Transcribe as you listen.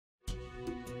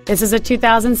This is a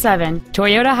 2007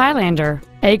 Toyota Highlander,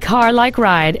 a car-like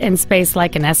ride and space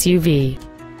like an SUV.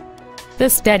 The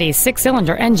steady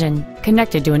 6-cylinder engine,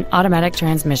 connected to an automatic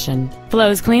transmission,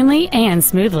 flows cleanly and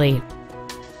smoothly.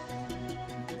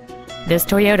 This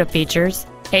Toyota features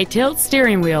a tilt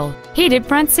steering wheel, heated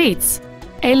front seats,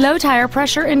 a low tire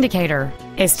pressure indicator,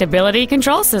 a stability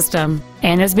control system,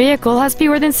 and this vehicle has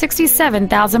fewer than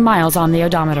 67,000 miles on the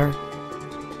odometer.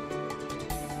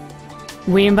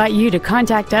 We invite you to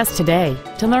contact us today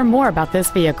to learn more about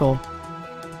this vehicle.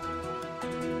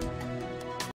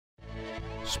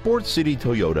 Sportt City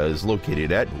Toyota is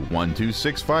located at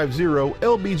 12650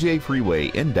 LBJ Freeway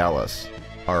in Dallas.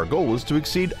 Our goal is to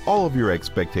exceed all of your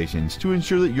expectations to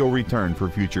ensure that you'll return for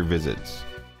future visits.